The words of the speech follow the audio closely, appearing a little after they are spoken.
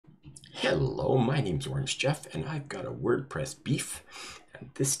Hello, my name's OrangeJeff, and I've got a WordPress beef, and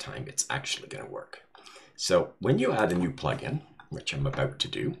this time it's actually going to work. So when you add a new plugin, which I'm about to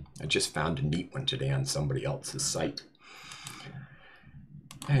do, I just found a neat one today on somebody else's site.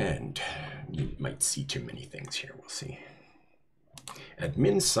 And you might see too many things here, we'll see.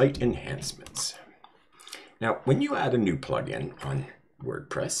 Admin site enhancements. Now, when you add a new plugin on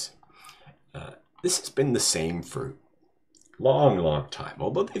WordPress, this has been the same for long time,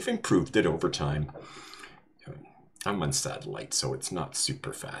 although they've improved it over time. I'm on satellite, so it's not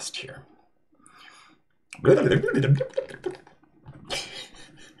super fast here.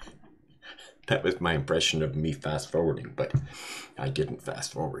 That was my impression of me fast forwarding, but I didn't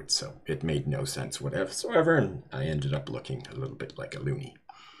fast forward, so it made no sense whatsoever, and I ended up looking a little bit like a loony,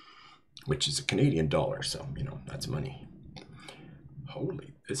 which is a Canadian dollar, so, you know, that's money.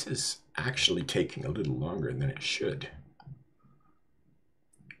 Holy, this is actually taking a little longer than it should.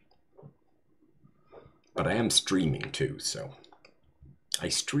 But I am streaming too, so I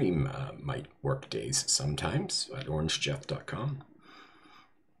stream my work days sometimes at OrangeJeff.com.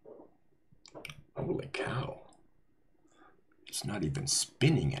 Holy cow. It's not even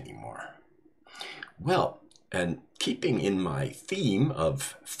spinning anymore. Well, and keeping in my theme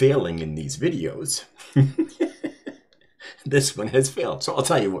of failing in these videos, this one has failed. So I'll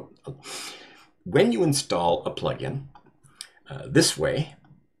tell you what, when you install a plugin this way,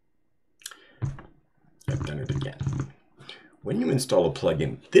 I've done it again. When you install a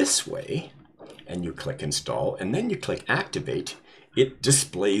plugin this way, and you click install, and then you click activate, it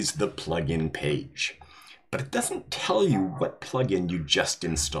displays the plugin page. But it doesn't tell you what plugin you just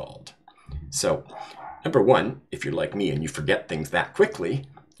installed. So, number one, if you're like me and you forget things that quickly,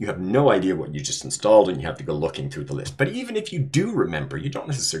 you have no idea what you just installed and you have to go looking through the list. But even if you do remember, you don't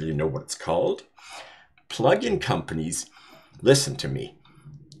necessarily know what it's called. Plugin companies, listen to me.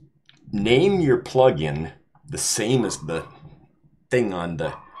 Name your plugin the same as the thing on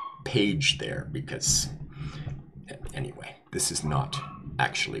the page there, because anyway, this is not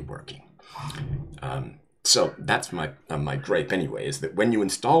actually working. So that's my gripe anyway, is that when you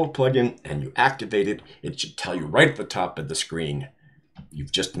install a plugin and you activate it, it should tell you right at the top of the screen,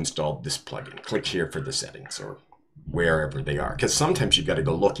 you've just installed this plugin. Click here for the settings, or wherever they are. Because sometimes you've got to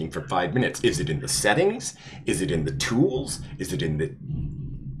go looking for 5 minutes. Is it in the settings? Is it in the tools? Is it in the...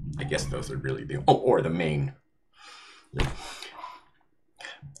 I guess those are really the... Oh, or the main.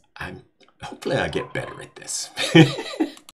 Hopefully I get better at this.